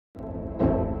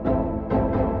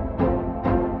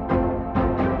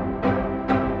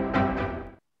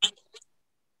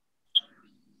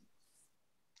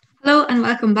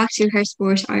welcome back to Her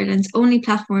Sport, Ireland's only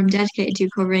platform dedicated to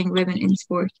covering women in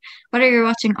sport. Whether you're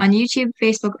watching on YouTube,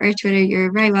 Facebook, or Twitter,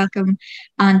 you're very welcome,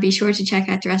 and be sure to check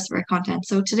out the rest of our content.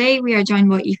 So today we are joined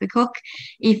by Aoife Cooke.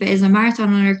 Aoife is a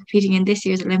marathon runner competing in this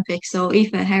year's Olympics. So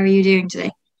Aoife, how are you doing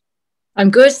today? I'm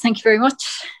good, thank you very much.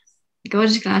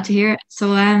 Good, glad to hear it.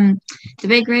 So the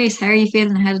big race, how are you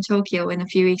feeling ahead of Tokyo in a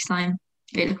few weeks' time?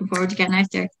 Are you looking forward to getting out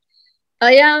there?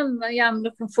 I am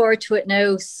looking forward to it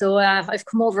now. So I've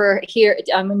come over here.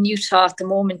 I'm in Utah at the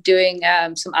moment doing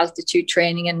some altitude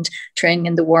training and training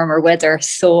in the warmer weather.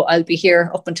 So I'll be here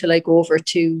up until I go over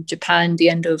to Japan the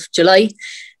end of July.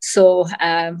 So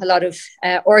a lot of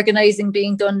organising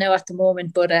being done now at the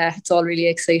moment, but it's all really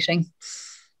exciting.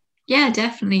 Yeah,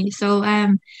 definitely. So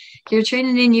you're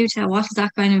training in Utah. What is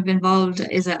that kind of involved?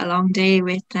 Is it a long day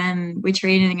with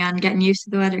training and getting used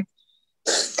to the weather?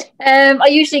 I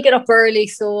usually get up early,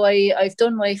 so I've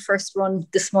done my first run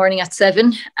this morning at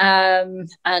 7, and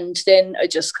then I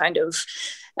just kind of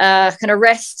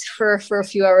rest for a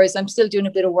few hours. I'm still doing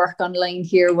a bit of work online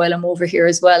here while I'm over here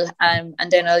as well, and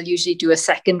then I'll usually do a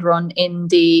second run in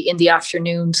the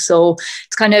afternoon. So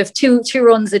it's kind of two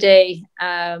runs a day,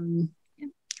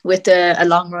 with a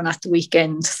long run at the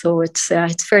weekend. So it's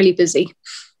fairly busy.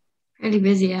 Fairly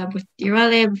busy, yeah, but you're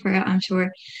well able for it, I'm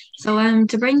sure. So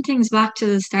to bring things back to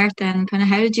the start then, kind of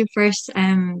how did you first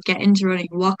get into running?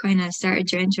 What kind of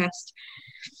started your interest?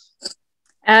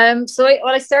 So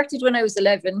I started when I was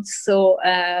 11, so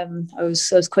I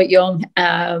was quite young.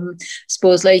 I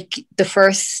suppose like the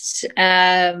first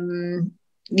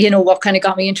what kind of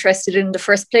got me interested in the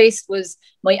first place was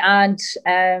my aunt.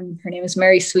 Her name was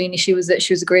Mary Sweeney. She was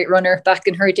a great runner back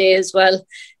in her day as well.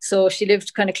 So she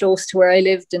lived kind of close to where I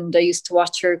lived, and I used to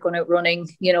watch her going out running,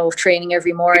 training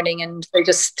every morning, and I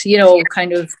just,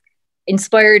 kind of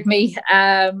inspired me.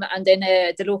 And then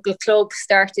the local club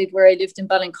started where I lived in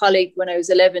Ballincollig when I was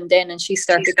 11 then, and she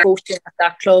started coaching at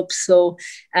that club. So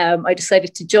I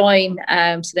decided to join.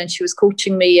 So then she was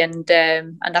coaching me, and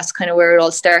that's kind of where it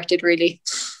all started, really.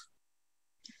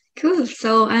 Cool.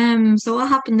 So so what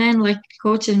happened then, like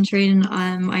coaching and training?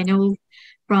 I know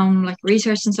from like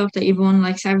research and stuff that you've won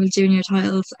like several junior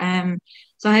titles.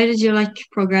 So how did you like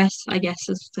progress, I guess,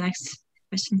 is the next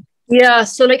question. Yeah,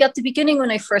 so like at the beginning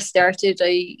when I first started,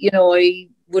 I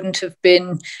wouldn't have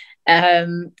been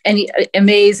any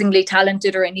amazingly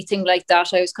talented or anything like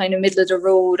that. I was kind of middle of the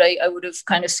road. I would have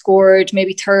kind of scored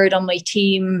maybe third on my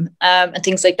team, and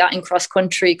things like that in cross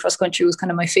country. Cross country was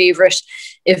kind of my favorite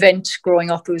event growing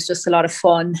up. It was just a lot of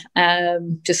fun,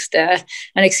 just an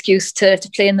excuse to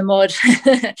play in the mud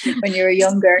when you were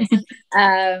younger.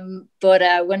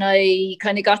 But when I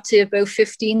kind of got to about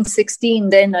 15, 16,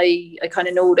 then I kind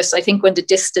of noticed, I think when the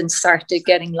distance started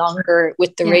getting longer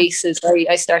with the races,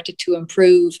 I started to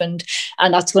improve, and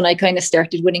that's when I kind of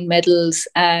started winning medals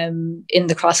in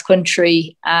the cross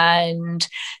country. And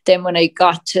then when I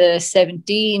got to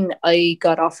 17, I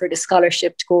got offered a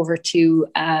scholarship to go over to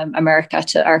America,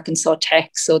 to Arkansas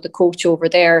Tech. So the coach over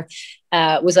there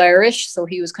was Irish, so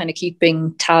he was kind of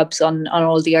keeping tabs on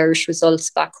all the Irish results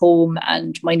back home,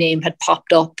 and my name had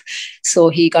popped up, so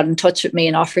he got in touch with me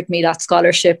and offered me that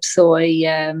scholarship. So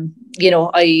I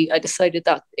decided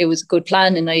that it was a good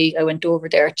plan, and I went over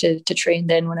there to train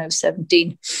then when I was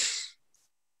 17.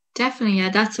 Definitely,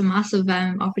 yeah, that's a massive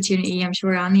opportunity. I'm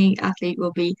sure any athlete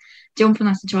will be jumping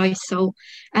at the choice. So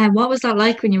what was that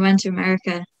like when you went to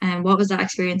America, and what was that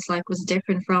experience like? Was it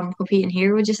different from competing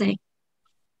here, would you say?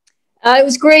 It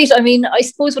was great. I mean, I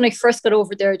suppose when I first got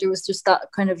over there was just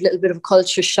that kind of little bit of a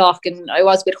culture shock, and I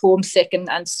was a bit homesick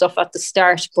and stuff at the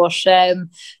start. But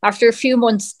after a few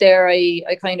months there, I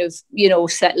kind of,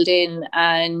 settled in,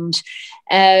 and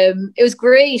it was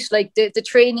great. Like the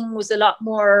training was a lot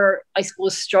more, I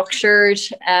suppose, structured.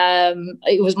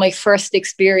 It was my first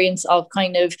experience of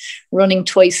kind of running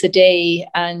twice a day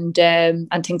and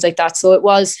things like that. So it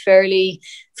was fairly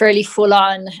full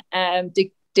on.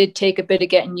 Did take a bit of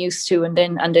getting used to, and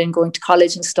then going to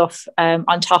college and stuff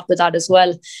on top of that as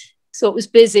well. So it was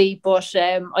busy, but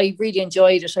I really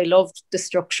enjoyed it. I loved the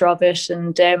structure of it,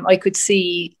 and I could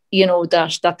see,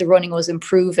 that the running was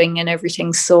improving and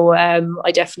everything. So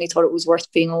I definitely thought it was worth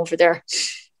being over there.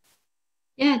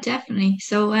 Yeah, definitely.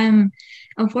 So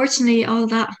unfortunately, all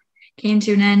that came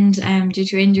to an end due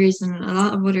to injuries and a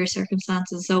lot of other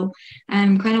circumstances. So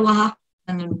kind of what happened?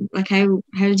 And like how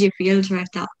did you feel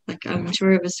throughout that? Like I'm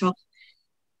sure it was tough.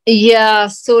 Yeah,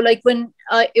 so like when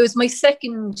it was my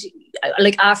second,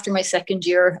 like after my second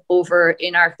year over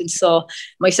in Arkansas,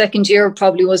 my second year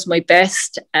probably was my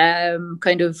best,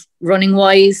 kind of running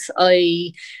wise.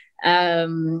 I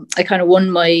I kind of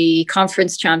won my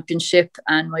conference championship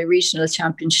and my regional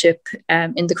championship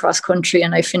in the cross country,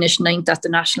 and I finished 9th at the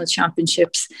national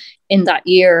championships in that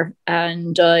year.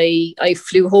 And I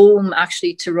flew home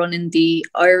actually to run in the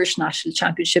Irish national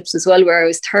championships as well, where I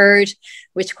was 3rd,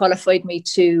 which qualified me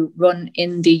to run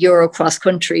in the Euro cross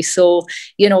country. So,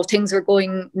 you know, things were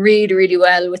going really, really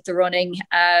well with the running.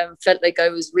 Felt like I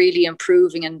was really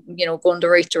improving and, you know, going the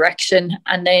right direction.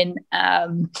 And then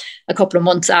a couple of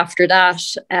months after that,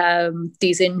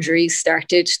 these injuries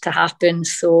started to happen.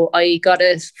 So I got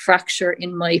a fracture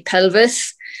in my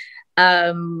pelvis,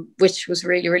 which was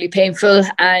really, really painful.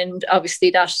 And obviously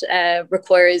that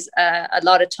requires a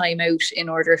lot of time out in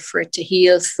order for it to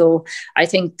heal. So I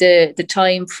think the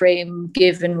time frame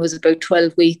given was about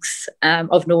 12 weeks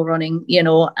of no running, you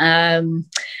know.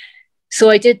 So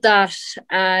I did that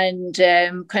and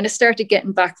kind of started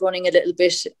getting back running a little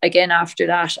bit again after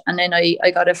that. And then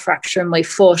I got a fracture in my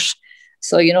foot.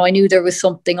 So, you know, I knew there was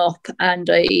something up and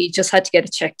I just had to get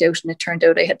it checked out. And it turned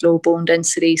out I had low bone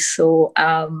density. So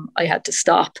I had to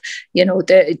stop. You know,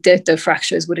 the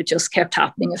fractures would have just kept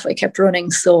happening if I kept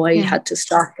running. So I had to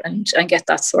stop and get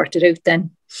that sorted out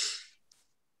then.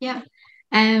 Yeah.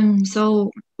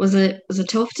 So was it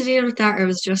tough to deal with that, or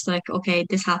was it just like, okay,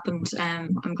 this happened,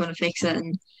 I'm going to fix it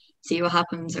and see what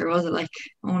happens? Or was it like,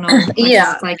 oh no,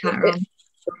 I can't run?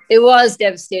 It was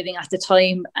devastating at the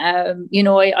time. You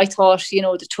know, I thought, you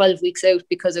know, the 12 weeks out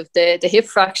because of the hip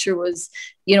fracture was,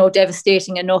 you know,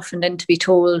 devastating enough. And then to be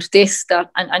told this,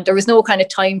 that, and there was no kind of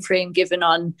time frame given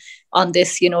on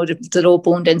this, you know, the low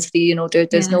bone density, you know,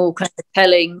 there's no kind of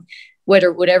telling whether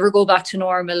it would ever go back to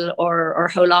normal or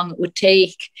how long it would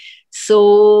take.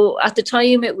 So at the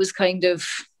time it was kind of,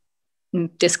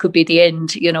 this could be the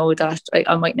end, you know, that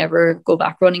I might never go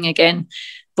back running again.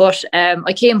 But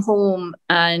I came home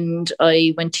and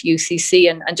I went to UCC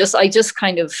and I just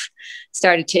kind of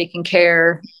started taking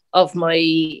care of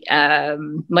my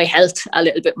my health a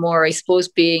little bit more. I suppose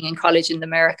being in college in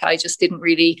America, I just didn't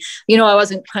really, you know, I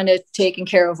wasn't kind of taking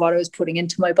care of what I was putting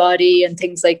into my body and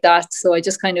things like that. So I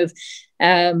just kind of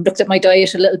looked at my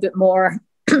diet a little bit more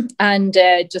and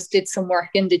just did some work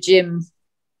in the gym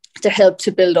to help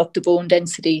to build up the bone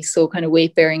density. So kind of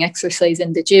weight bearing exercise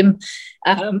in the gym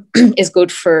is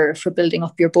good for building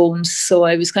up your bones. So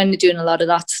I was kind of doing a lot of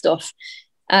that stuff.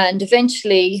 And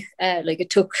eventually, like it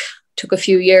took a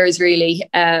few years really.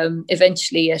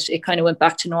 Eventually it kind of went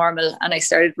back to normal and I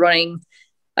started running.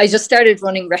 I just started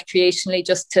running recreationally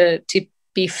just to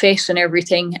be fit and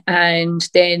everything. And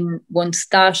then once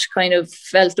that kind of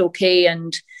felt okay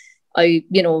and I,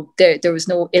 you know, there was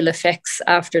no ill effects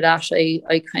after that,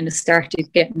 I kind of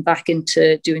started getting back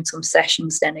into doing some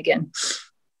sessions then again.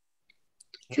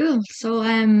 Cool. So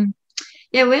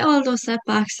yeah, with all those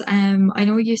setbacks, I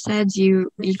know you said you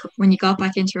when you got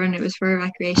back into running it was for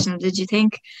recreational. Did you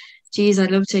think, geez,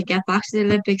 I'd love to get back to the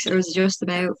Olympics, or was it just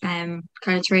about kind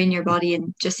of training your body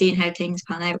and just seeing how things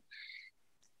pan out?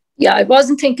 Yeah, I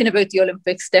wasn't thinking about the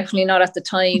Olympics, definitely not at the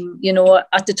time. You know,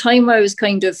 at the time I was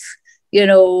kind of, you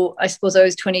know, I suppose I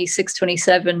was 26,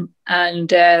 27.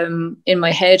 And in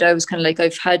my head, I was kind of like,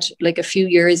 I've had like a few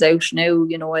years out now,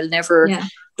 you know, I'll never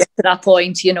get to that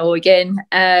point, you know, again.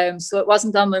 So it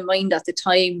wasn't on my mind at the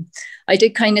time. I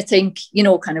did kind of think, you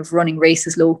know, kind of running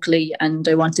races locally and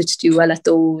I wanted to do well at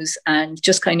those and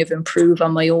just kind of improve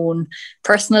on my own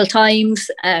personal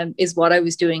times is what I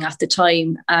was doing at the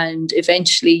time. And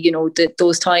eventually, you know,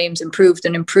 those times improved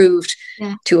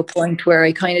to a point where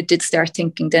I kind of did start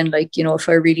thinking then, like, you know, if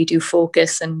I really do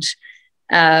focus and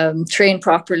train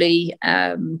properly,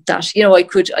 that, you know, I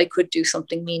could do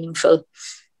something meaningful.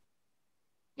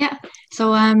 Yeah.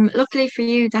 So luckily for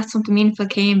you, that something meaningful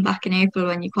came back in April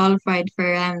when you qualified for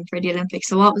the Olympics.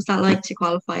 So what was that like to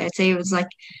qualify? I'd say it was like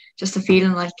just a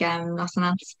feeling like nothing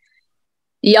else.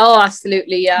 Yeah,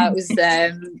 absolutely. Yeah,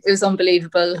 it was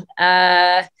unbelievable.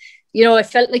 You know, I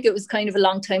felt like it was kind of a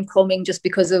long time coming just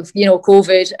because of, you know,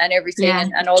 COVID and everything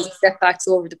and all the setbacks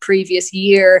over the previous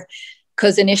year.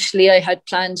 Because initially I had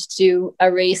planned to do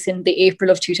a race in the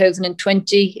April of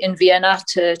 2020 in Vienna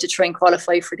to try and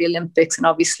qualify for the Olympics. And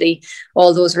obviously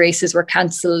all those races were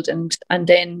cancelled and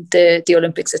then the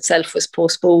Olympics itself was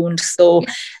postponed. So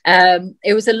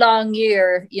it was a long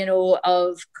year, you know,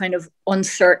 of kind of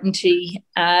uncertainty,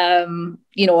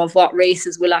 you know, of what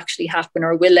races will actually happen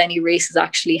or will any races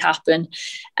actually happen.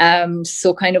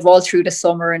 So kind of all through the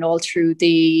summer and all through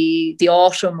the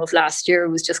autumn of last year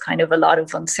was just kind of a lot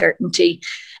of uncertainty.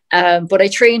 But I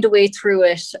trained away through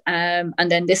it. And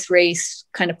then this race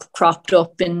kind of cropped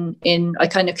up I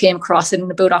kind of came across it in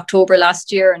about October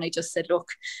last year. And I just said, look,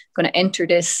 I'm going to enter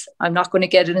this. I'm not going to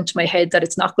get it into my head that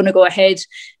it's not going to go ahead.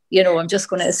 I'm just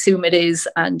going to assume it is.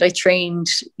 And I trained,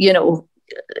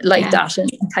 like that, and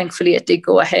thankfully it did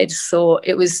go ahead. So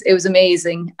it was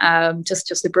amazing.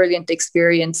 Just a brilliant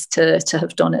experience to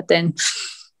have done it then.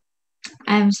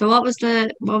 So what was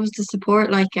the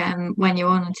support like when you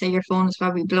won, and say your phone was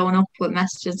probably blowing up with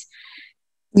messages?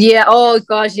 Yeah, oh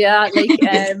god, yeah. Like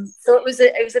so it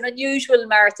was an unusual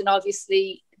marathon,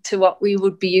 obviously, to what we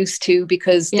would be used to,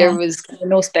 because there was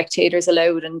no spectators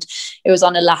allowed, and it was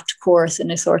on a lapped course in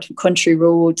a sort of country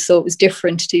road, so it was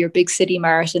different to your big city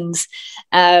marathons.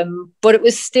 But it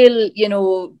was still,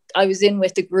 I was in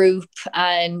with the group,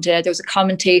 and there was a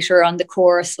commentator on the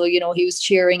course, so he was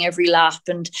cheering every lap,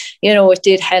 and it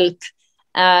did help.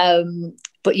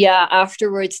 But yeah,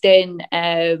 afterwards then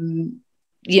I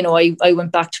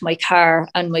went back to my car,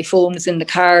 and my phone was in the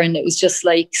car, and it was just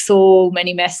like so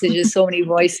many messages, so many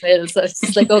voicemails. I was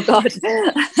just like, oh God,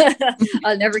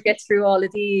 I'll never get through all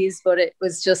of these. But it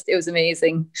was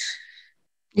amazing.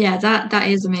 Yeah, that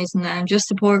is amazing. Just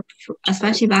support,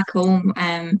 especially back home,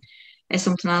 is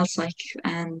something else. Like,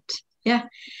 and yeah.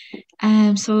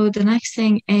 So the next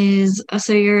thing is,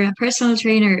 so you're a personal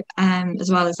trainer, as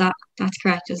well as that. That's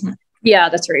correct, isn't it? Yeah,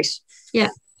 that's right. Yeah.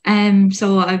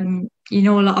 So you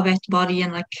know a lot about the body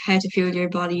and like how to fuel your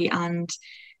body and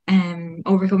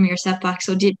overcome your setbacks.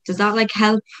 So does that like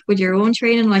help with your own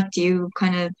training? Like, do you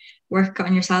kind of work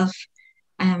on yourself?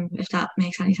 If that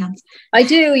makes any sense. I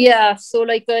do, yeah. So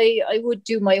like I would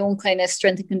do my own kind of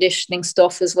strength and conditioning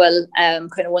stuff as well,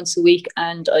 kind of once a week,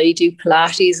 and I do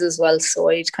Pilates as well. So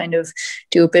I'd kind of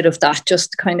do a bit of that,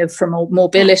 just kind of for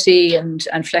mobility and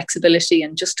flexibility,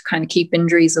 and just to kind of keep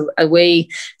injuries away.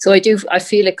 So I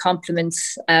feel it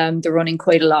complements the running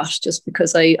quite a lot, just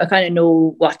because I kind of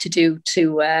know what to do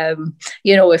to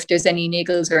if there's any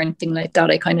niggles or anything like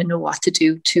that, I kind of know what to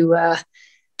do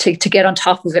to get on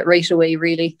top of it right away,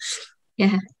 really.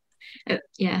 Yeah.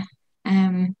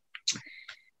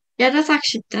 That's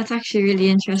actually really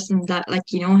interesting that like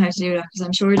you know how to do that, because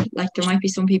I'm sure like there might be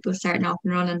some people starting off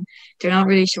and running, they're not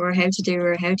really sure how to do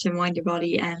or how to mind your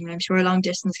body, and I'm sure long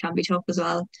distance can be tough as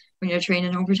well when you're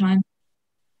training over time.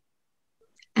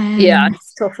 Yeah,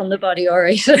 it's tough on the body, all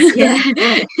right. Yeah.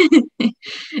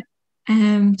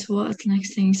 So what is the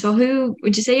next thing? So who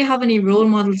would you say you have any role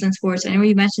models in sports? I know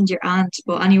you mentioned your aunt,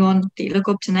 but anyone that you look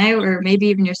up to now, or maybe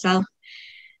even yourself?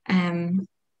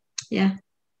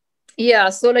 Yeah,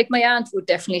 so like my aunt would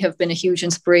definitely have been a huge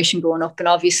inspiration growing up, and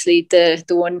obviously the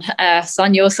one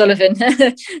Sonia O'Sullivan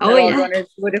runners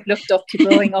would have looked up to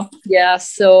growing up. Yeah,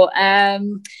 so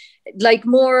like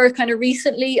more kind of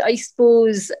recently, I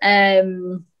suppose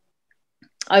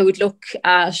I would look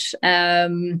at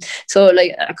so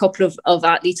like a couple of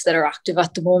athletes that are active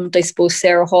at the moment. I suppose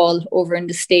Sarah Hall over in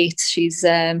the States, she's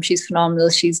phenomenal.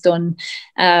 She's done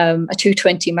a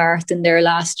 2:20 marathon there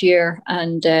last year,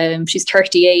 and she's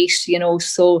 38,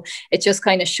 so it just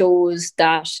kind of shows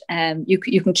that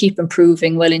you can keep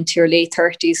improving well into your late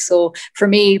 30s. So for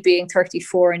me, being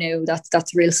 34 now, that's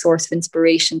a real source of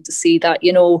inspiration to see that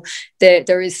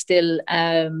there is still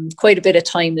quite a bit of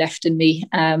time left in me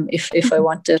if I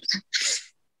want it.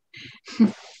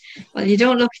 Well, you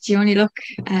only look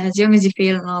as young as you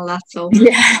feel and all that, so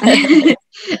yeah.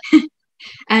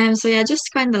 So yeah, just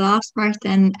kind of the last part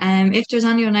then, if there's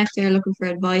anyone out there looking for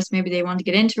advice, maybe they want to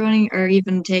get into running or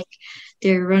even take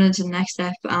their running to the next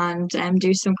step and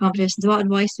do some competitions, what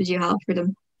advice would you have for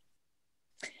them?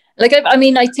 Like,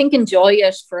 I think enjoy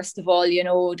it, first of all.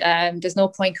 There's no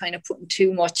point kind of putting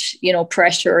too much,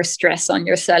 pressure or stress on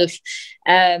yourself.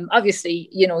 Obviously,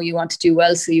 you want to do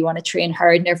well, so you want to train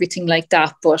hard and everything like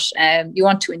that, but you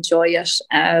want to enjoy it.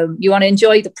 You want to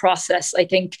enjoy the process, I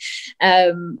think,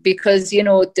 because,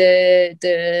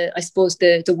 I suppose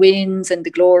the wins and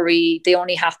the glory, they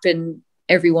only happen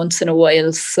every once in a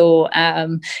while. So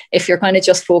if you're kind of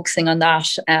just focusing on that,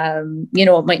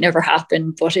 it might never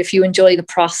happen. But if you enjoy the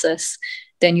process,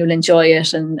 then you'll enjoy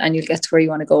it and you'll get to where you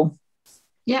want to go.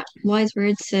 Yeah, wise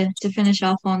words to finish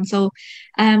off on. So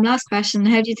last question,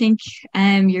 how do you think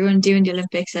you're going to do in the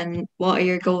Olympics, and what are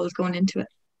your goals going into it?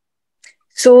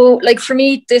 So, like, for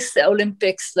me, this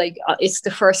Olympics, like, it's the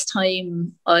first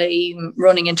time I'm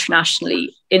running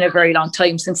internationally in a very long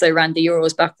time, since I ran the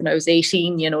Euros back when I was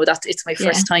 18. It's my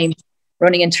first time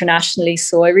running internationally.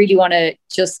 So I really want to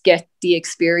just get the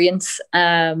experience.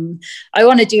 I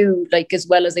want to do like as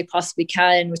well as I possibly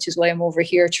can, which is why I'm over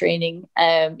here training,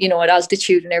 at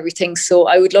altitude and everything. So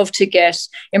I would love to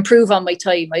improve on my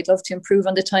time. I'd love to improve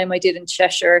on the time I did in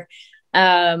Cheshire.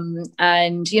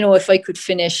 And, you know, if I could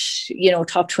finish, you know,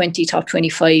 top 20, top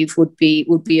 25 would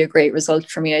be a great result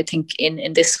for me, I think,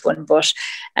 in this one. But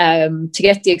to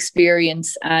get the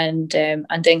experience and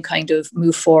then kind of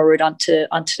move forward onto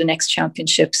the next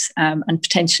championships and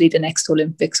potentially the next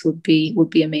Olympics would be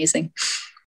amazing.